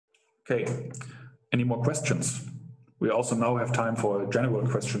Okay, any more questions? We also now have time for general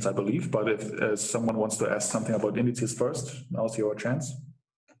questions, I believe, but if someone wants to ask something about indices first, now's your chance.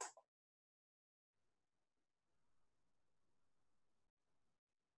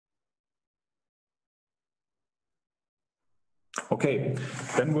 Okay,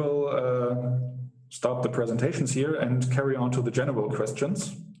 then we'll stop the presentations here and carry on to the general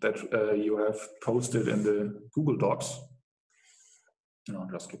questions that you have posted in the Google Docs. I'll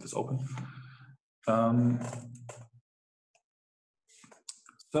just keep this open.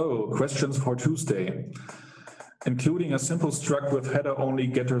 So, questions for Tuesday. Including a simple struct with header-only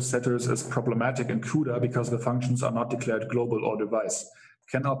getter-setters is problematic in CUDA because the functions are not declared global or device.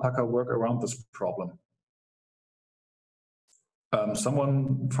 Can alpaka work around this problem?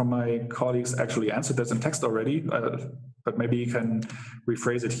 Someone from my colleagues actually answered this in text already, but maybe you can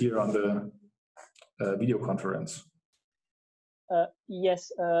rephrase it here on the video conference.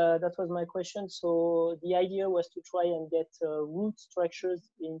 Yes, that was my question. So the idea was to try and get root structures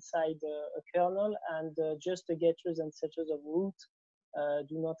inside a kernel, and just the getters and setters of root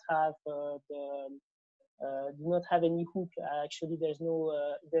do not have any hook. Actually, there's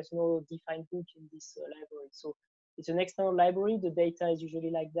no defined hook in this library. So it's an external library. The data is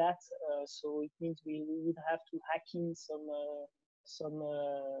usually like that. So it means we would have to hack in some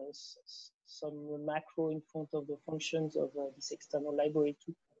macro in front of the functions of this external library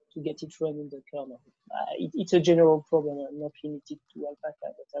to get it run in the kernel. It's a general problem, not limited to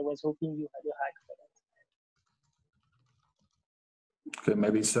alpaka, but I was hoping you had a hack for that. Okay,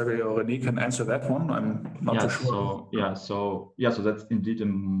 maybe Sergey or René can answer that one. I'm not too sure. So that's indeed a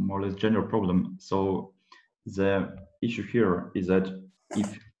more or less general problem. So the issue here is that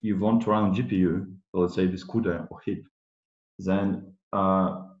if you want to run on GPU, so let's say with CUDA or HIP, then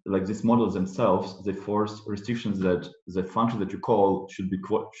like these models themselves, they force restrictions that the function that you call should be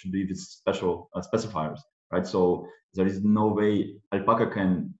with special specifiers, right? So there is no way alpaka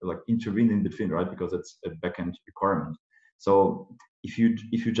can like intervene in between, right? Because it's a backend requirement. So if you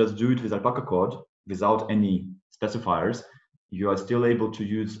just do it with alpaka code without any specifiers, you are still able to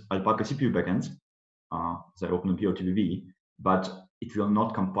use alpaka CPU backends, the OpenMP or TVV, but it will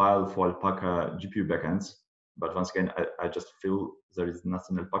not compile for alpaka GPU backends. But once again, I just feel there is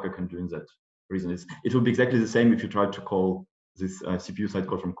nothing alpaka can do in that reason. It will be exactly the same if you try to call this CPU side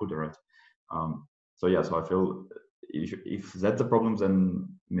code from CUDA, right? So I feel if that's a problem, then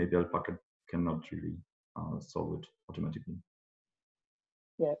maybe alpaka cannot really solve it automatically.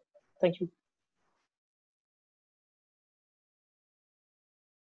 Yeah, thank you.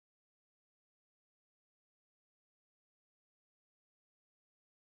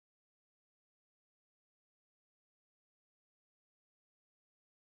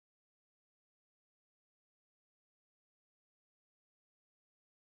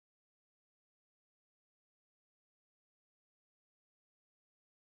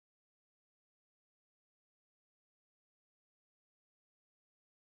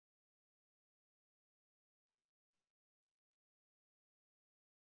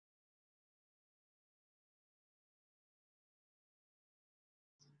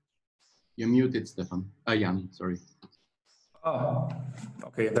 You're muted, Stefan. Jan, sorry. Oh,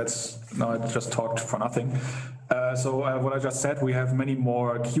 okay. I just talked for nothing. So what I just said, we have many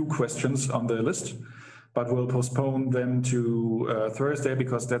more Q questions on the list, but we'll postpone them to Thursday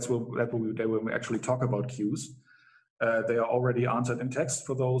because they will actually talk about Qs. They are already answered in text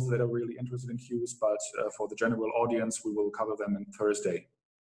for those that are really interested in Qs, but for the general audience, we will cover them on Thursday.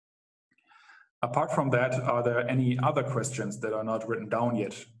 Apart from that, are there any other questions that are not written down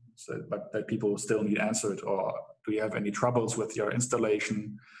yet, but that people still need answered? Or do you have any troubles with your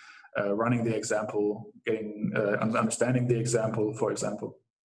installation, running the example, getting understanding the example, for example?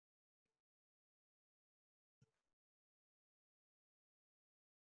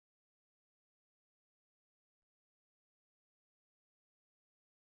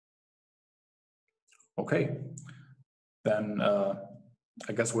 Okay, then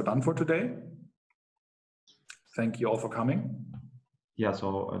I guess we're done for today. Thank you all for coming. Yeah,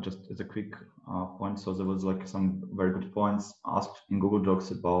 so just as a quick point, so there was like some very good points asked in Google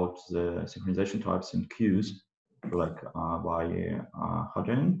Docs about the synchronization types in queues, like by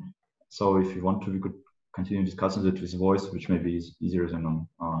Hadrian. So if you want to, we could continue discussing it with voice, which maybe is easier than on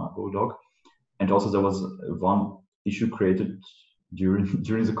Google Doc. And also there was one issue created during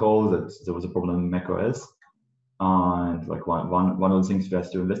the call that there was a problem in macOS. And like one of the things we are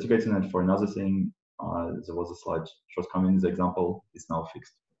still investigating, and for another thing, there was a slight shortcoming in the example. It's now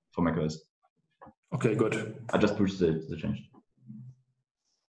fixed for macOS. Okay, good. I just pushed the change.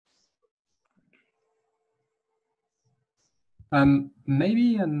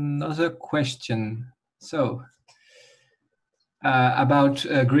 Maybe another question. So about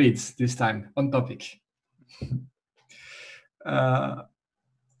grids this time, on topic.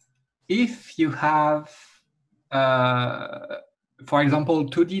 If you have, for example,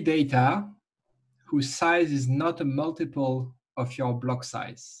 2D data whose size is not a multiple of your block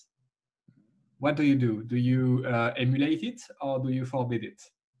size, what do? Do you emulate it or do you forbid it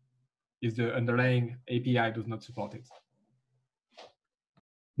if the underlying API does not support it?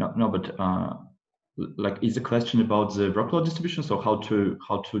 No, but like, is the question about the workload distribution? So how to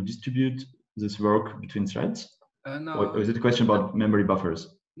distribute this work between threads? No. Or is it a question about memory buffers?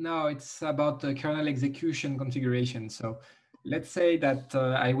 No, it's about the kernel execution configuration. So let's say that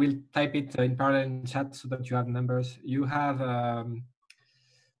I will type it in parallel in chat so that you have numbers. You have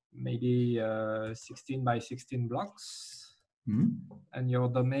maybe 16 by 16 blocks. Mm-hmm. And your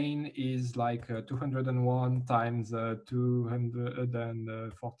domain is like 201 times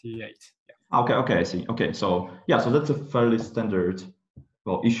 248. Yeah. Okay, I see. Okay, so yeah, so that's a fairly standard,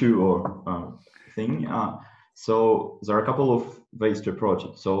 well, issue or thing. So there are a couple of ways to approach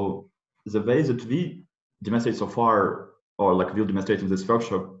it. So the way that we demonstrate so far, or like we'll demonstrate in this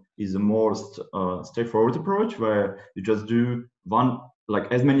workshop, is the most straightforward approach, where you just do one,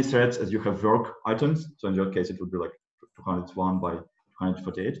 like as many threads as you have work items. So in your case, it would be like 201 by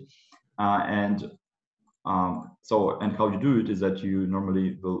 248. And how you do it is that you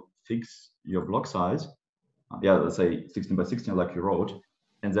normally will fix your block size. Let's say 16 by 16, like you wrote.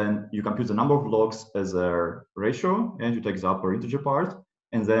 And then you compute the number of blocks as a ratio, and you take the upper integer part.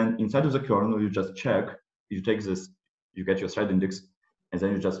 And then inside of the kernel, you just check, you take this, you get your thread index, and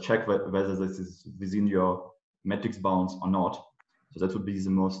then you just check whether this is within your matrix bounds or not. So that would be the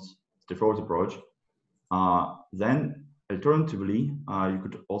most straightforward approach. Then alternatively, you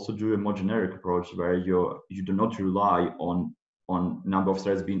could also do a more generic approach where you do not rely on number of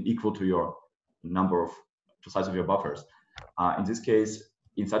threads being equal to your to size of your buffers. In this case,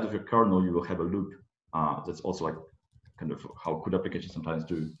 inside of your kernel, you will have a loop. That's also like kind of how CUDA applications sometimes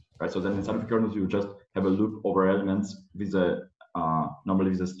do, right? So then inside of the kernel, you just have a loop over elements with a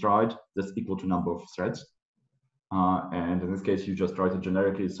normally with a stride that's equal to number of threads. And in this case, you just write it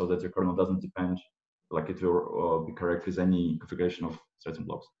generically so that your kernel doesn't depend, like it will be correct with any configuration of threads and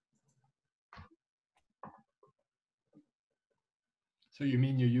blocks. So you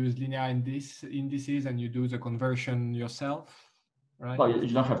mean you use linear indices and you do the conversion yourself, right? Well,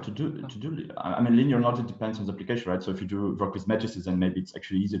 you don't have to do. I mean, linear or not, it depends on the application, right? So if you do work with matrices, then maybe it's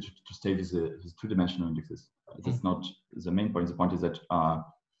actually easier to stay with two-dimensional indexes. That's not the main point. The point is that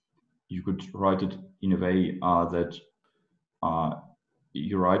you could write it in a way that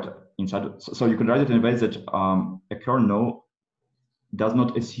you write inside. So you can write it in a way that a kernel does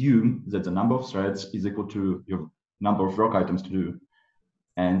not assume that the number of threads is equal to your number of work items to do.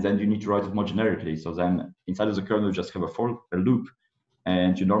 And then you need to write it more generically. So then inside of the kernel, you just have a loop.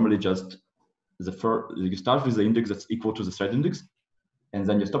 And you normally just, you start with the index that's equal to the thread index. And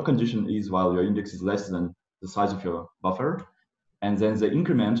then your stop condition is while your index is less than the size of your buffer. And then the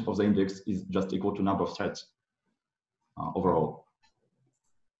increment of the index is just equal to number of threads overall.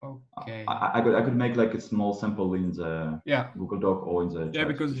 Okay. I could make like a small sample in the Google Doc or in the chat. Yeah,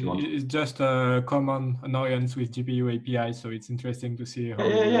 because it's just a common annoyance with GPU API, so it's interesting to see how.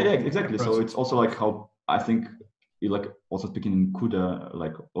 Yeah, exactly. So it's also like how I think, like also speaking in CUDA,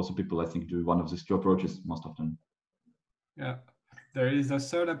 like also people I think do one of these two approaches most often. Yeah, there is a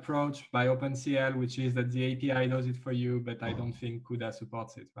third approach by OpenCL, which is that the API does it for you, but I don't think CUDA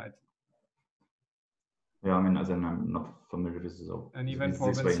supports it, right? Yeah, I mean, as in I'm not familiar with this. And even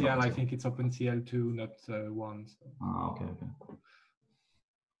for OpenCL, I think it's OpenCL 2, not 1. So. Okay.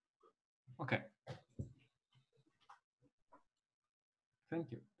 Okay.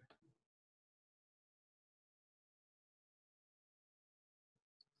 Thank you.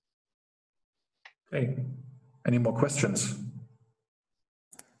 Okay. Any more questions?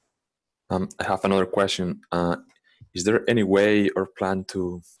 I have another question. Is there any way or plan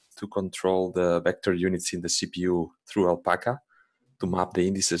to control the vector units in the CPU through alpaka to map the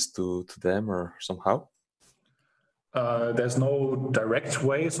indices to them or somehow? There's no direct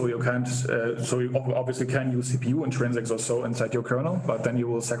way, so you can't. So you obviously can use CPU intrinsics or so inside your kernel, but then you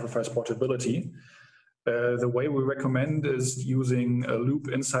will sacrifice portability. The way we recommend is using a loop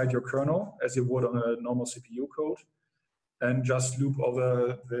inside your kernel, as you would on a normal CPU code, and just loop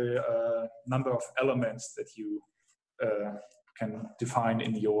over the number of elements that you can define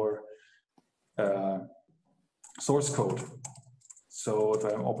in your source code. So if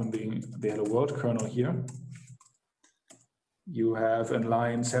I'm opening the Hello World kernel here, you have in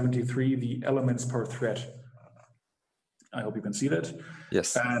line 73 the elements per thread. I hope you can see that.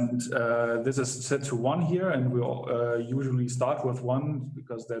 Yes. And this is set to 1 here, and we'll usually start with 1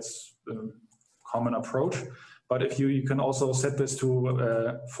 because that's the common approach. But if you can also set this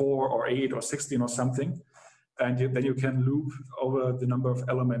to 4 or 8 or 16 or something, and then you can loop over the number of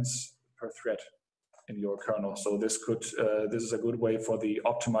elements per thread in your kernel. So this is a good way for the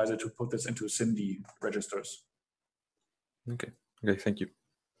optimizer to put this into SIMD registers. Okay. Okay. Thank you.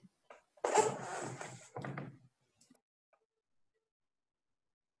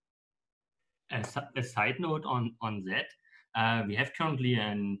 A side note on that, we have currently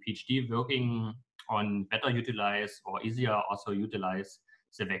an PhD working on better utilize or easier also utilize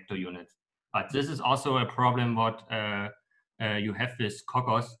the vector unit. But this is also a problem what you have with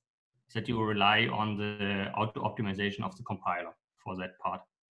CASUS, that you rely on the auto optimization of the compiler for that part.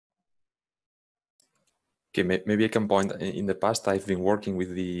 Okay, maybe I can point. In the past, I've been working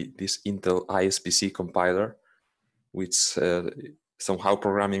with this Intel ISPC compiler, which somehow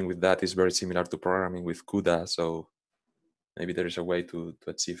programming with that is very similar to programming with CUDA. So maybe there is a way to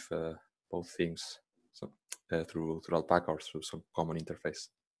achieve both things, so through alpaka or through some common interface.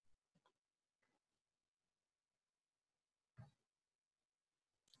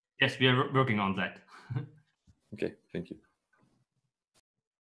 Yes, we are working on that. Okay, thank you.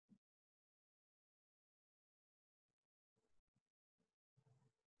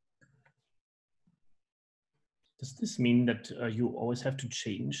 Does this mean that you always have to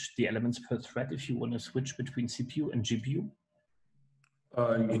change the elements per thread if you want to switch between CPU and GPU?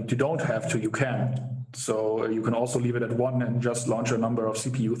 You don't have to, you can. So you can also leave it at 1 and just launch a number of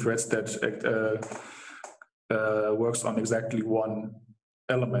CPU threads that works on exactly 1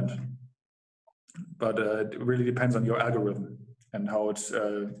 element. But it really depends on your algorithm and how it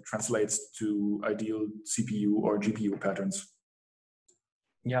translates to ideal CPU or GPU patterns.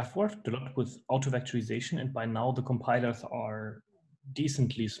 Yeah, I've worked a lot with auto-vectorization, and by now the compilers are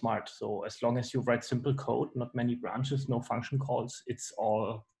decently smart. So as long as you write simple code, not many branches, no function calls, it's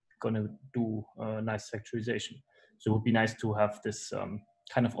all going to do nice vectorization. So it would be nice to have this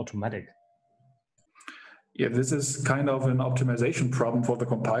kind of automatic. Yeah, this is kind of an optimization problem for the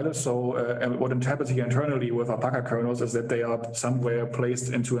compiler. So what happens here internally with alpaka kernels is that they are somewhere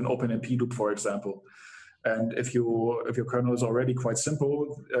placed into an OpenMP loop, for example. And if your kernel is already quite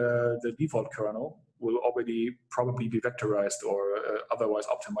simple, the default kernel will already probably be vectorized or otherwise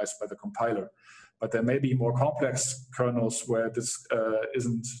optimized by the compiler. But there may be more complex kernels where this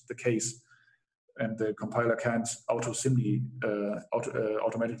isn't the case, and the compiler can't automatically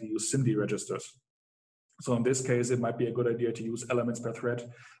use SIMD registers. So in this case, it might be a good idea to use elements per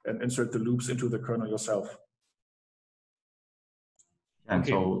thread and insert the loops into the kernel yourself. And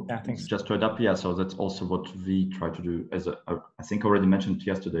okay. so just to adapt, yeah, so that's also what we try to do. As I think I already mentioned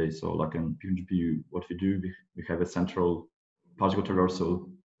yesterday, so like in GPU, what we do, we have a central particle traversal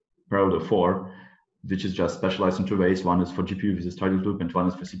parallel 4, which is just specialized in 2 ways. One is for GPU with this target loop, and one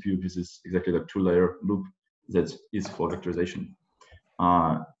is for CPU with this exactly like 2-layer loop that is for vectorization.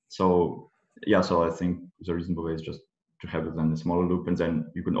 So yeah, so I think the reasonable way is just to have it in a smaller loop, and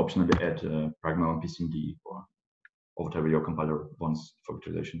then you can optionally add Pragma and PCMD or whatever your compiler wants for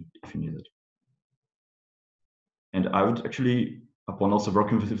vectorization if you need it. And I would actually, upon also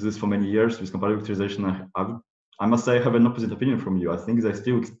working with this for many years with compiler vectorization, I must say I have an opposite opinion from you. I think they're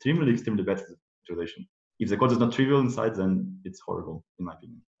still extremely bad at vectorization. If the code is not trivial inside, then it's horrible, in my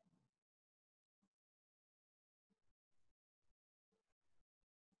opinion.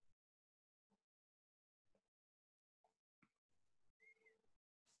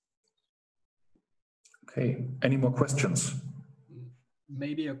 Okay, any more questions?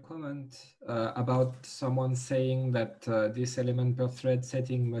 Maybe a comment about someone saying that this element per thread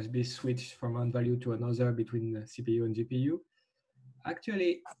setting must be switched from one value to another between the CPU and GPU.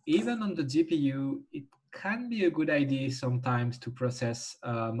 Actually, even on the GPU, it can be a good idea sometimes to process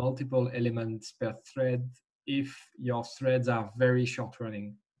multiple elements per thread if your threads are very short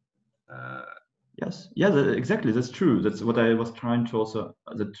running. Yes, yeah, exactly, that's true. That's what I was trying to also,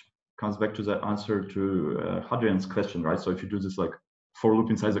 that comes back to the answer to Hadrian's question, right? So if you do this like for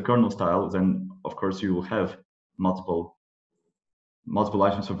loop inside the kernel style, then of course you will have multiple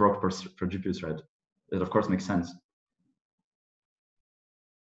items of work per GPU thread. It of course makes sense.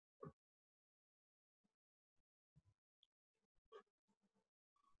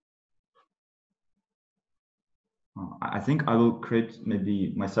 I think I will create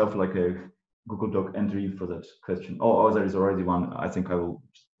maybe myself like a Google Doc entry for that question. Oh, there is already one. I think I will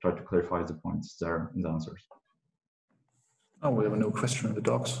try to clarify the points there in the answers. Oh, we have a new question in the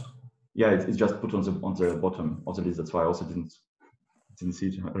docs. Yeah, it's just put on the bottom of the list. That's why I also didn't see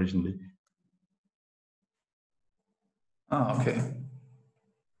it originally. Ah, okay.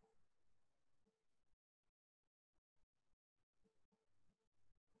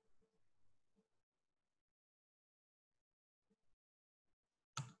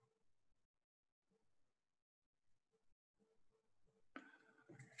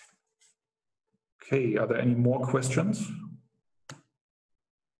 Okay, are there any more questions?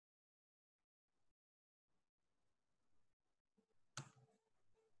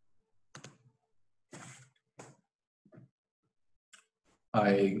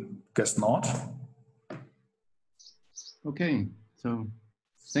 I guess not. Okay, so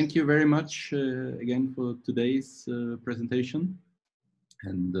thank you very much again for today's presentation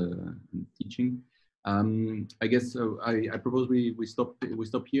and teaching. I guess I propose we stop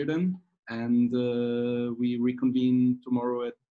here then, and we reconvene tomorrow at